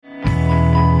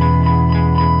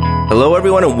Hello,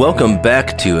 everyone, and welcome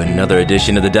back to another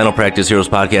edition of the Dental Practice Heroes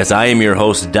Podcast. I am your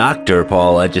host, Dr.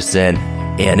 Paul Etchison,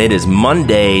 and it is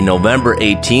Monday, November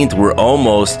 18th. We're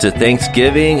almost to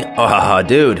Thanksgiving. Oh,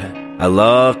 dude, I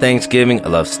love Thanksgiving. I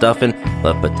love stuffing, I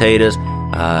love potatoes,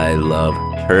 I love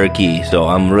turkey. So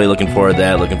I'm really looking forward to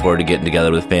that, looking forward to getting together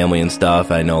with family and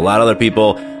stuff. I know a lot of other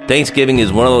people, Thanksgiving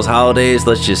is one of those holidays.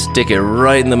 Let's just stick it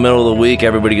right in the middle of the week.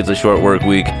 Everybody gets a short work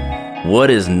week.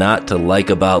 What is not to like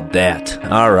about that?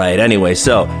 All right, anyway,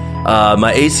 so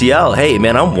my ACL, hey,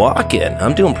 man, I'm walking.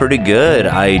 I'm doing pretty good.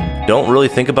 I don't really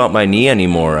think about my knee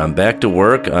anymore. I'm back to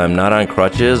work. I'm not on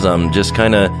crutches. I'm just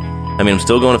I'm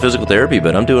still going to physical therapy,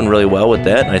 but I'm doing really well with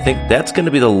that. And I think that's going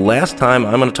to be the last time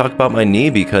I'm going to talk about my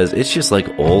knee because it's just like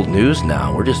old news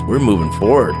now. We're moving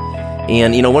forward.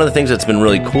 And, one of the things that's been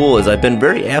really cool is I've been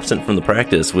very absent from the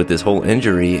practice with this whole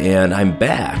injury, and I'm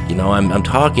back. I'm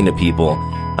talking to people.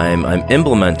 I'm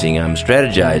implementing, I'm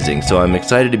strategizing, so I'm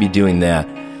excited to be doing that.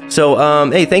 So,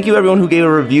 hey, thank you everyone who gave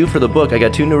a review for the book. I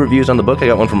got 2 new reviews on the book. I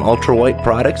got one from Ultra White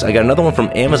Products. I got another one from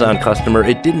Amazon customer.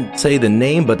 It didn't say the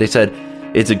name, but they said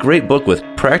it's a great book with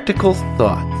practical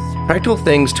thoughts, practical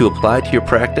things to apply to your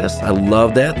practice. I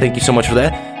love that. Thank you so much for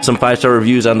that. Some 5-star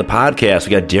reviews on the podcast.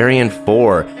 We got Darian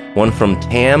 4, one from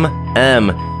Tam M,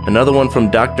 another one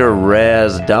from Dr.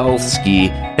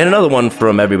 Razdalski, and another one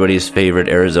from everybody's favorite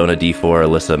Arizona D4,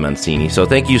 Alyssa Mancini. So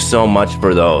thank you so much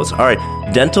for those. All right,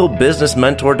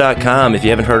 dentalbusinessmentor.com. If you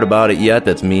haven't heard about it yet,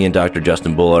 that's me and Dr.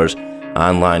 Justin Bullar's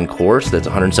online course. That's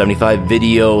 175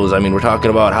 videos. We're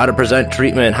talking about how to present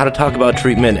treatment, how to talk about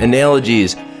treatment,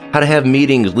 analogies, how to have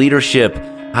meetings, leadership,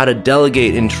 how to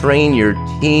delegate and train your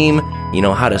team,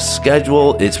 how to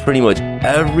schedule. It's pretty much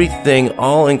everything,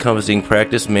 all-encompassing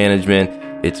practice management.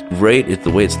 It's great. The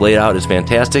way it's laid out is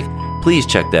fantastic. Please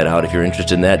check that out if you're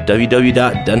interested in that.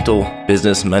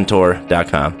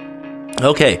 www.dentalbusinessmentor.com.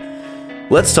 Okay,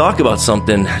 let's talk about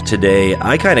something today.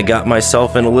 I kind of got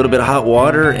myself in a little bit of hot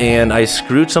water, and I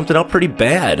screwed something up pretty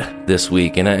bad this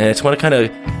week. And I just want to kind of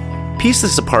piece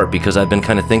this apart because I've been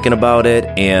kind of thinking about it,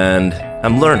 and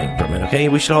I'm learning from it, okay?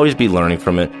 We should always be learning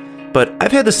from it. But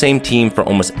I've had the same team for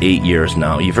almost 8 years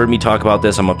now. You've heard me talk about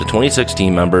this. I'm up to 26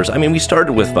 team members. We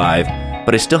started with 5,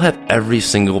 but I still have every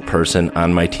single person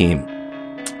on my team.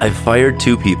 I've fired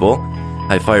 2 people.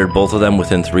 I fired both of them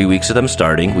within 3 weeks of them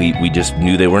starting. We just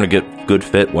knew they weren't a good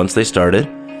fit once they started.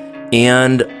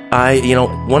 And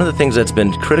one of the things that's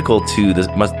been critical to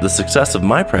the success of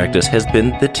my practice has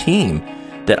been the team.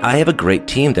 That I have a great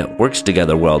team that works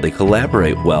together well. They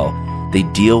collaborate well. They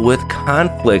deal with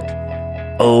conflict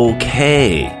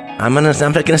okay. I'm not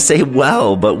going to say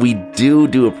well, but we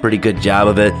do a pretty good job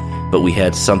of it. But we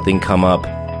had something come up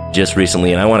just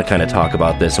recently, and I want to kind of talk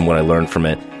about this and what I learned from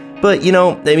it. But,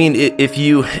 if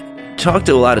you talk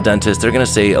to a lot of dentists, they're going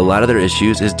to say a lot of their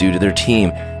issues is due to their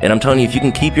team. And I'm telling you, if you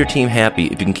can keep your team happy,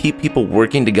 if you can keep people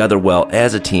working together well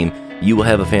as a team, you will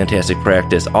have a fantastic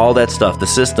practice. All that stuff, the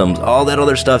systems, all that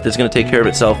other stuff is going to take care of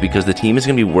itself because the team is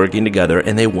going to be working together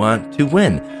and they want to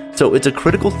win. So it's a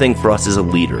critical thing for us as a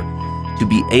leader to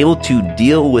be able to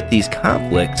deal with these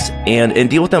conflicts and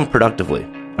deal with them productively.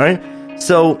 All right?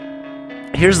 So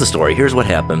here's the story. Here's what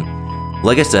happened.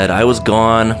 Like I said, I was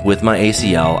gone with my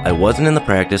ACL. I wasn't in the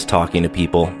practice talking to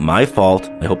people. My fault.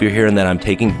 I hope you're hearing that I'm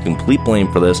taking complete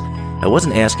blame for this. I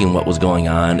wasn't asking what was going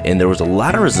on, and there was a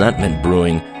lot of resentment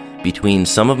brewing between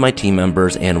some of my team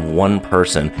members and one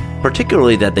person,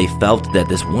 particularly that they felt that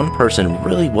this one person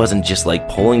really wasn't just like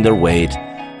pulling their weight.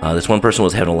 This one person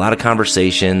was having a lot of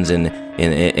conversations, and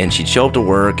she'd show up to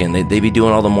work, and they'd be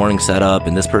doing all the morning setup,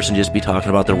 and this person just be talking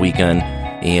about their weekend,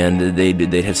 and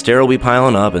they'd have sterile be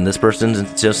piling up, and this person's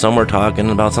just somewhere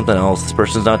talking about something else. This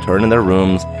person's not turning their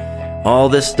rooms. All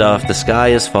this stuff. The sky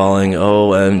is falling.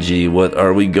 OMG, what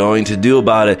are we going to do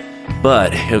about it?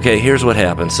 But, okay, here's what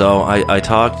happened. So I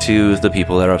talked to the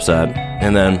people that are upset,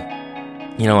 and then,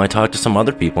 I talked to some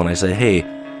other people, and I said, hey,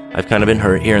 I've kind of been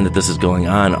hearing that this is going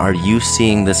on. Are you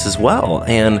seeing this as well?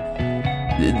 And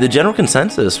the general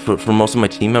consensus for most of my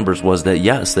team members was that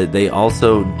yes, that they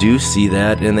also do see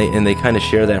that, and they kind of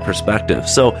share that perspective.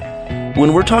 So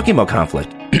when we're talking about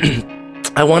conflict,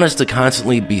 I want us to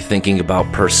constantly be thinking about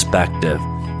perspective.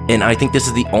 And I think this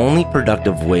is the only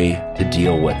productive way to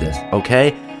deal with this,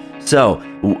 okay? So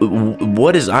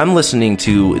I'm listening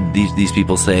to these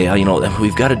people say,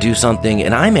 we've got to do something,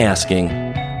 and I'm asking,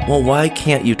 well, why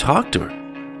can't you talk to her?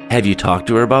 Have you talked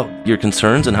to her about your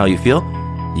concerns and how you feel?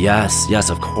 Yes,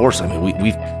 of course.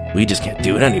 We just can't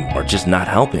do it anymore. It's just not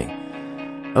helping.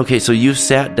 Okay, so you've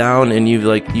sat down and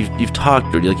you've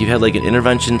talked, or you've had like an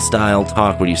intervention style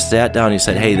talk where you sat down and you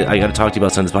said, hey, I got to talk to you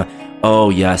about something. Oh,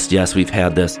 yes, we've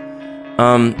had this.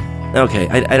 okay,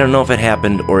 I don't know if it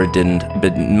happened or it didn't,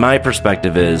 but my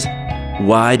perspective is,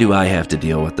 why do I have to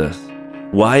deal with this?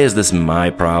 Why is this my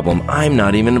problem? I'm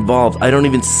not even involved. I don't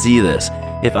even see this.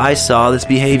 If I saw this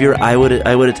behavior, I would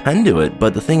attend to it.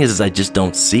 But the thing is I just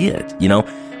don't see it.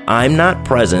 I'm not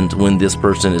present when this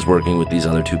person is working with these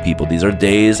other two people. These are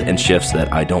days and shifts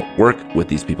that I don't work with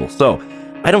these people. So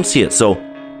I don't see it. So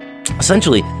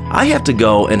essentially, I have to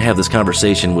go and have this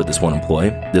conversation with this one employee,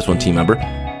 this one team member,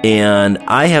 and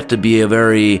I have to be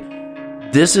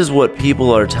this is what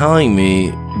people are telling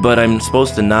me, but I'm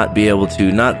supposed to not be able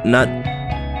to, not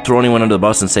throw anyone under the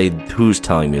bus and say, who's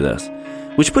telling me this?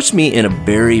 Which puts me in a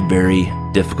very, very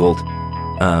difficult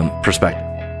perspective.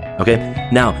 Okay?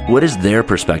 Now, what is their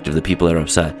perspective, the people that are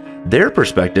upset? Their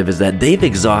perspective is that they've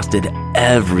exhausted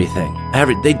everything.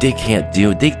 They can't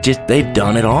do, they've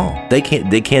done it all. They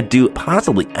can't do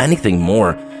possibly anything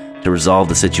more to resolve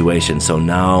the situation. So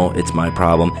now it's my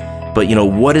problem. But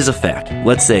what is a fact?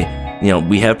 Let's say,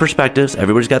 we have perspectives.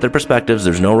 Everybody's got their perspectives.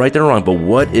 There's no right or wrong. But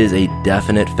what is a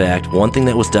definite fact? One thing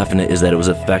that was definite is that it was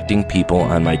affecting people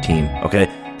on my team. Okay?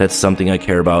 That's something I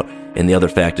care about. And the other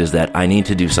fact is that I need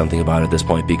to do something about it at this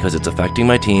point because it's affecting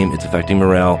my team. It's affecting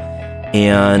morale.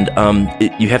 And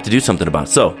you have to do something about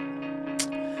it. So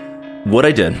what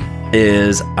I did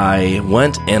is I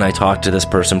went and I talked to this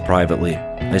person privately.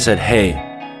 I said, hey,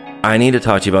 I need to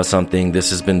talk to you about something.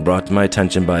 This has been brought to my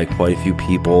attention by quite a few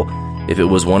people. If it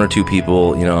was one or two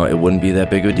people, it wouldn't be that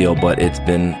big of a deal, but it's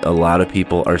been a lot of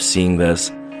people are seeing this,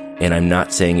 and I'm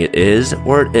not saying it is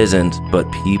or it isn't, but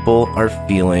people are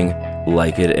feeling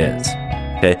like it is,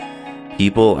 okay?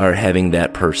 People are having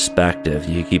that perspective.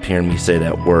 You keep hearing me say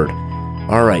that word.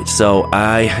 All right, so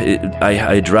I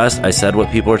said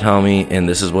what people are telling me, and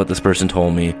this is what this person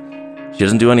told me. She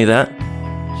doesn't do any of that.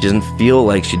 She doesn't feel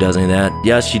like she does any of that.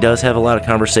 Yes, she does have a lot of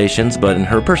conversations, but in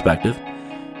her perspective,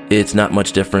 it's not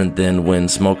much different than when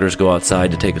smokers go outside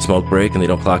to take a smoke break and they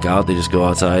don't clock out. They just go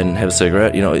outside and have a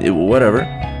cigarette, whatever.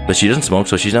 But she doesn't smoke,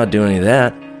 so she's not doing any of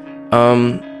that.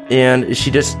 And she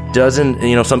just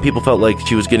doesn't, some people felt like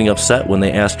she was getting upset when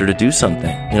they asked her to do something.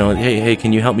 Hey,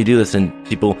 can you help me do this? And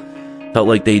people felt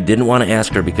like they didn't want to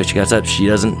ask her because she got upset. She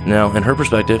doesn't now, in her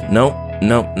perspective, no,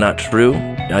 not true.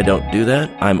 I don't do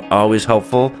that. I'm always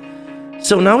helpful.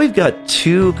 So now we've got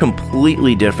two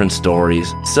completely different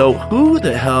stories. So who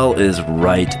the hell is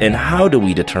right, and how do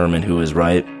we determine who is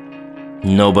right?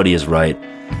 Nobody is right.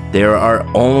 There are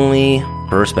only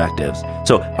perspectives.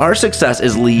 So our success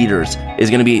as leaders is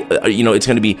going to be, it's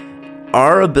going to be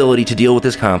our ability to deal with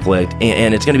this conflict,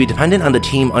 and it's going to be dependent on the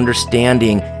team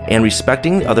understanding and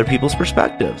respecting other people's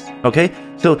perspectives. Okay?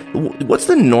 So what's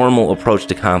the normal approach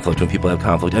to conflict when people have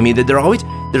conflict? I mean,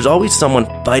 there's always someone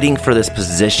fighting for this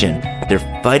position.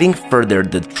 They're fighting for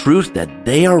the truth that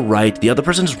they are right, the other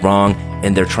person's wrong,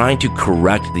 and they're trying to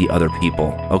correct the other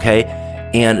people. Okay?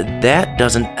 And that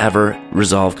doesn't ever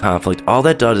resolve conflict. All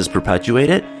that does is perpetuate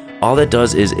it. All that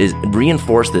does is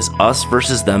reinforce this us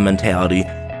versus them mentality.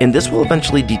 And this will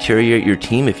eventually deteriorate your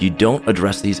team if you don't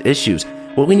address these issues.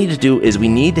 What we need to do is we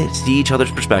need to see each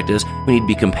other's perspectives. We need to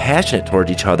be compassionate towards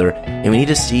each other, and we need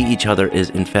to see each other as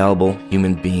infallible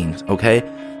human beings. Okay?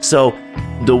 So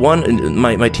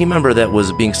my team member that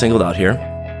was being singled out here,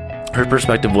 her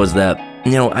perspective was that,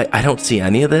 I don't see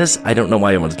any of this. I don't know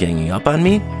why everyone's ganging up on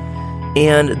me.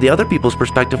 And the other people's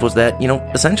perspective was that,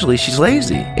 essentially she's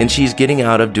lazy and she's getting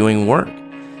out of doing work.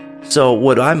 So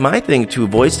my thing to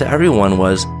voice to everyone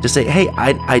was to say, hey,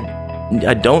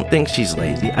 I don't think she's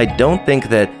lazy. I don't think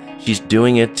that she's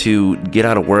doing it to get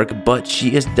out of work, but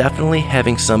she is definitely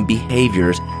having some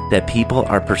behaviors that people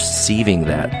are perceiving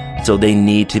that. So they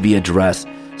need to be addressed.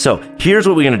 So here's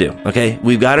what we're going to do, okay?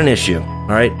 We've got an issue, all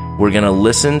right? We're going to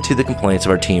listen to the complaints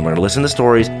of our team. We're going to listen to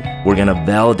stories. We're going to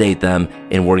validate them,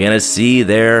 and we're going to see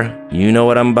you know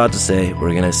what I'm about to say,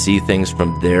 we're going to see things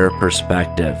from their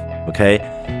perspective, okay?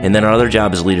 And then our other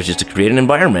job as leaders is to create an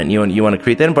environment. You want to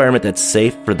create that environment that's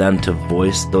safe for them to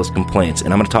voice those complaints.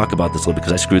 And I'm going to talk about this a little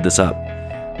because I screwed this up.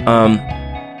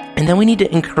 And then we need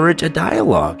to encourage a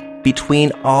dialogue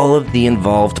between all of the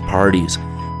involved parties.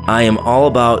 I am all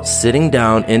about sitting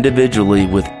down individually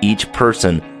with each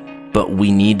person, but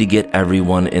we need to get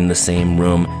everyone in the same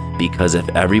room, because if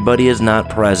everybody is not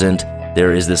present,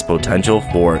 there is this potential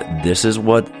for this is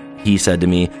what he said to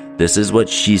me, this is what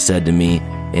she said to me,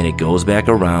 and it goes back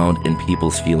around and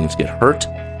people's feelings get hurt,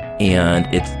 and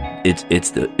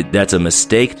that's a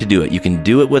mistake to do it. You can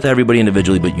do it with everybody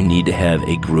individually, but you need to have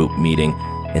a group meeting,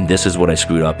 and this is what I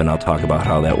screwed up, and I'll talk about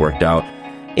how that worked out.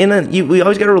 And then we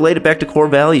always got to relate it back to core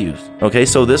values. Okay,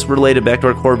 so this related back to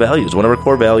our core values. One of our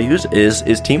core values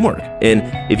is teamwork. And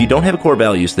if you don't have a core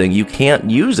values thing, you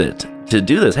can't use it to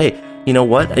do this. Hey, you know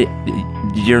what?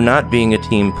 You're not being a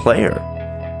team player,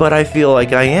 but I feel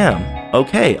like I am.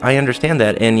 Okay, I understand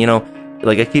that. And,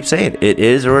 like I keep saying, it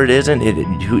is or it isn't.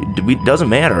 It doesn't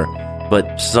matter.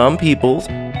 But some people's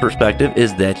perspective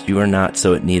is that you are not,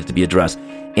 so it needs to be addressed.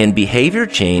 And behavior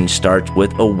change starts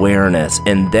with awareness.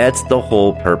 And that's the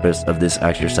whole purpose of this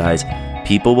exercise.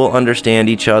 People will understand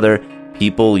each other.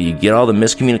 You get all the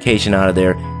miscommunication out of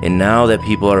there. And now that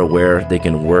people are aware, they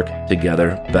can work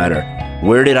together better.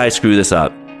 Where did I screw this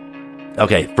up?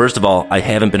 Okay, first of all, I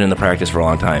haven't been in the practice for a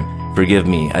long time. Forgive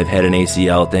me. I've had an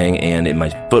ACL thing, and my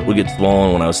foot would get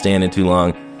swollen when I was standing too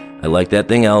long. I like that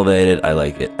thing elevated. I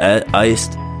like it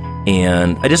iced,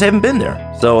 and I just haven't been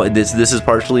there. So this is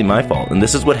partially my fault. And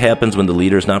this is what happens when the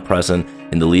leader is not present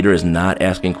and the leader is not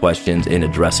asking questions and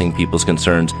addressing people's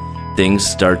concerns. Things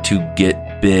start to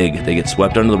get big. They get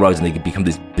swept under the rugs, and they become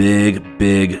these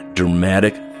big,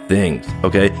 dramatic things.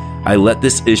 Okay, I let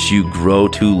this issue grow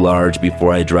too large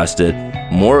before I addressed it,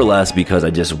 more or less because I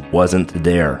just wasn't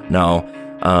there. Now,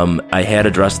 I had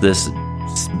addressed this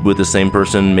with the same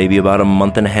person maybe about a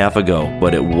month and a half ago,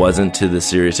 but it wasn't to the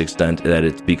serious extent that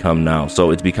it's become now.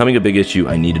 So it's becoming a big issue.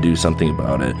 I need to do something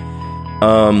about it.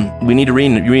 We need to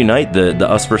reunite the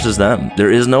us versus them.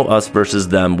 There is no us versus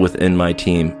them within my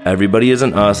team. Everybody is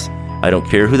an us. I don't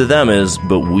care who the them is,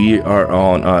 but we are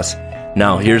all an us.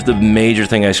 Now, here's the major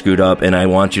thing I screwed up, and I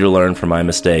want you to learn from my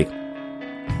mistake.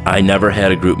 I never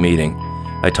had a group meeting.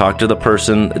 I talked to the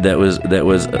person that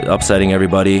was upsetting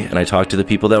everybody, and I talked to the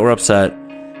people that were upset,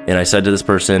 and I said to this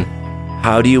person,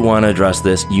 how do you want to address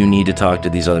this? You need to talk to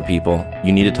these other people.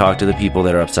 You need to talk to the people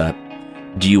that are upset.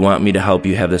 Do you want me to help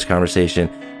you have this conversation?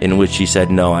 In which she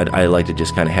said, no, I'd like to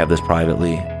just kind of have this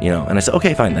privately, And I said,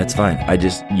 okay, fine, that's fine.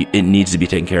 It needs to be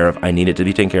taken care of. I need it to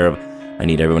be taken care of. I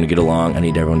need everyone to get along. I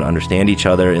need everyone to understand each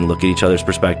other and look at each other's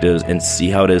perspectives and see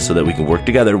how it is so that we can work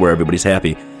together where everybody's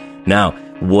happy. Now,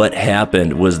 what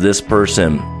happened was this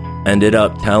person ended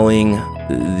up telling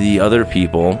the other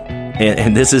people,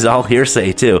 and this is all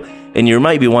hearsay too, and you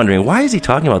might be wondering, why is he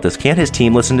talking about this? Can't his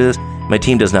team listen to this? My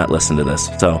team does not listen to this.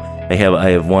 So I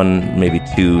have one, maybe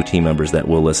two team members that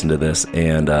will listen to this,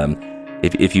 and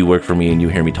if you work for me and you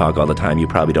hear me talk all the time, you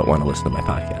probably don't want to listen to my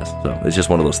podcast. So it's just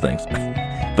one of those things.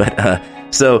 But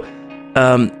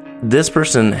this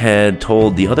person had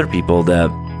told the other people that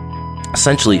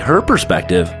essentially her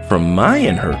perspective from my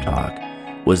and her talk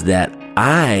was that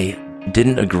I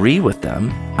didn't agree with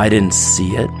them. I didn't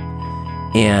see it.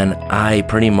 And I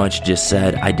pretty much just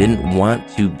said I didn't want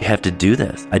to have to do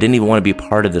this. I didn't even want to be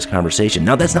part of this conversation.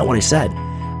 Now, that's not what I said.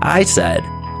 I said,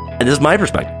 and this is my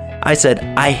perspective, I said,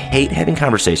 I hate having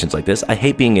conversations like this. I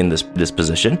hate being in this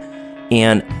position.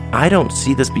 And I don't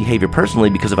see this behavior personally,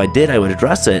 because if I did, I would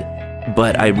address it.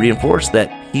 But I reinforce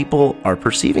that people are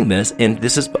perceiving this, and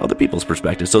this is other people's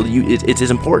perspective. So it's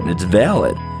important. It's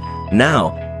valid.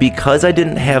 Now, because I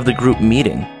didn't have the group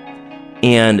meeting,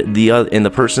 and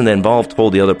the person that involved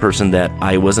told the other person that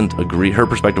I wasn't agree. Her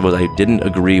perspective was I didn't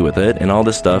agree with it, and all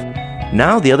this stuff.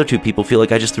 Now the other two people feel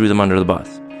like I just threw them under the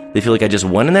bus. They feel like I just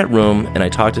went in that room and I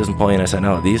talked to this employee and I said,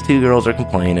 no, these two girls are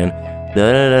complaining.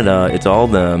 It's all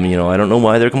them. I don't know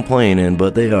why they're complaining,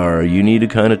 but they are. You need to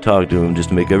kind of talk to them just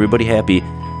to make everybody happy.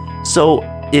 So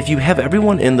if you have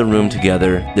everyone in the room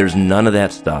together, there's none of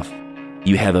that stuff.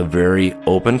 You have a very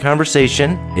open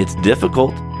conversation. It's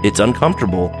difficult. It's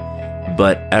uncomfortable.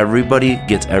 But everybody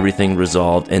gets everything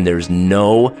resolved, and there's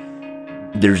no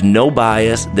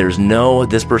bias. There's no,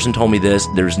 this person told me this.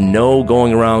 There's no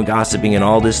going around gossiping and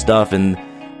all this stuff, and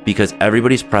because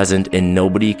everybody's present and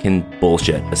nobody can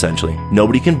bullshit, essentially.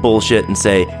 Nobody can bullshit and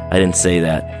say, I didn't say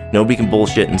that. Nobody can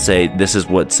bullshit and say, this is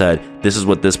what said, this is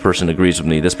what this person agrees with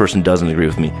me, this person doesn't agree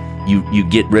with me. You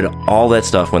get rid of all that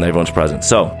stuff when everyone's present.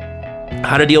 So,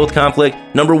 how to deal with conflict?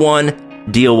 Number one,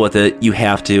 deal with it. You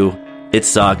have to. It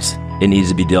sucks. It needs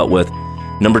to be dealt with.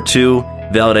 Number two,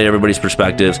 validate everybody's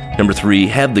perspectives. Number three,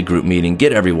 have the group meeting.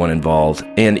 Get everyone involved.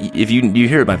 And if you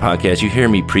hear my podcast, you hear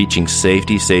me preaching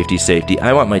safety, safety, safety.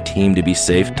 I want my team to be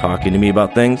safe talking to me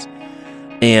about things.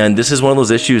 And this is one of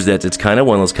those issues that it's kind of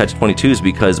one of those catch-22s,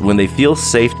 because when they feel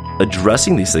safe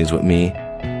addressing these things with me,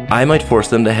 I might force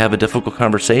them to have a difficult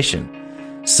conversation.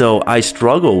 So I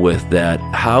struggle with that.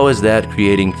 How is that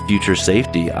creating future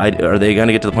safety? Are they going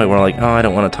to get to the point where I'm like, oh, I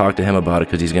don't want to talk to him about it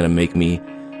because he's going to make me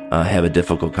have a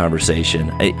difficult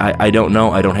conversation? I don't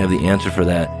know. I don't have the answer for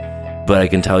that. But I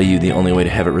can tell you the only way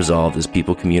to have it resolved is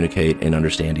people communicate and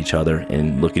understand each other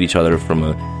and look at each other from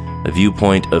a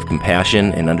viewpoint of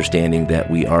compassion and understanding that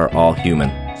we are all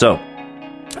human. So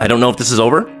I don't know if this is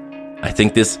over. I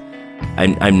think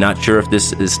I'm not sure if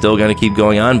this is still going to keep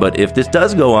going on, but if this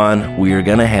does go on, we are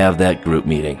going to have that group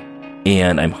meeting.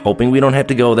 and I'm hoping we don't have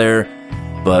to go there.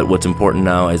 But what's important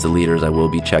now as the leaders, I will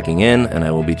be checking in and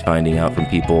I will be finding out from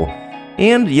people.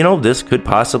 And, this could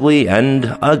possibly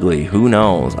end ugly. Who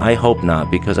knows? I hope not,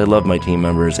 because I love my team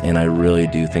members and I really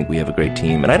do think we have a great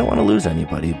team and I don't want to lose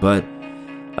anybody. But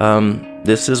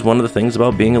this is one of the things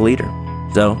about being a leader.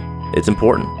 So it's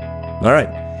important. All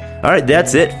right,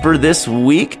 that's it for this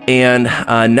week. And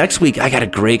next week, I got a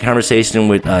great conversation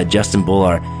with Justin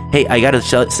Bullard. Hey, I got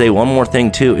to say one more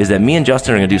thing, too, is that me and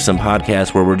Justin are going to do some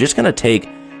podcasts where we're just going to take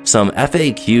some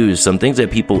FAQs, some things that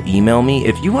people email me.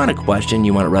 If you want a question,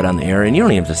 you want it read on the air, and you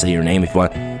don't even have to say your name if you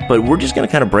want, but we're just going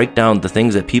to kind of break down the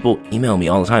things that people email me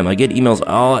all the time. I get emails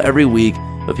every week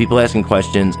of people asking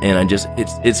questions, and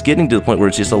it's getting to the point where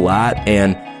it's just a lot,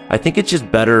 and I think it's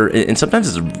just better, and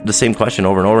sometimes it's the same question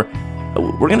over and over.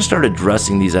 We're going to start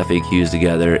addressing these FAQs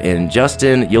together, and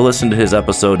Justin, you'll listen to his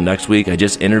episode next week. I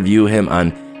just interview him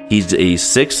on, he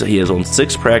has owned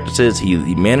 6 practices.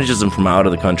 He manages them from out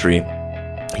of the country.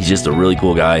 He's just a really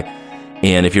cool guy.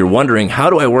 And if you're wondering, how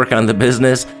do I work on the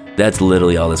business? That's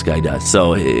literally all this guy does.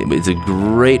 So it's a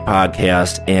great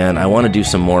podcast, and I want to do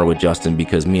some more with Justin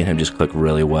because me and him just click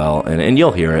really well. And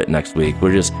you'll hear it next week.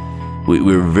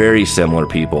 We're very similar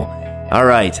people. All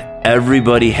right,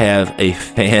 everybody have a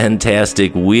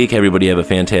fantastic week. Everybody have a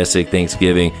fantastic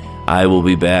Thanksgiving. I will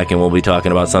be back, and we'll be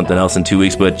talking about something else in 2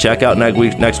 weeks. But check out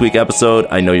next week's episode.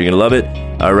 I know you're going to love it.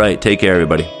 All right, take care,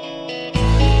 everybody.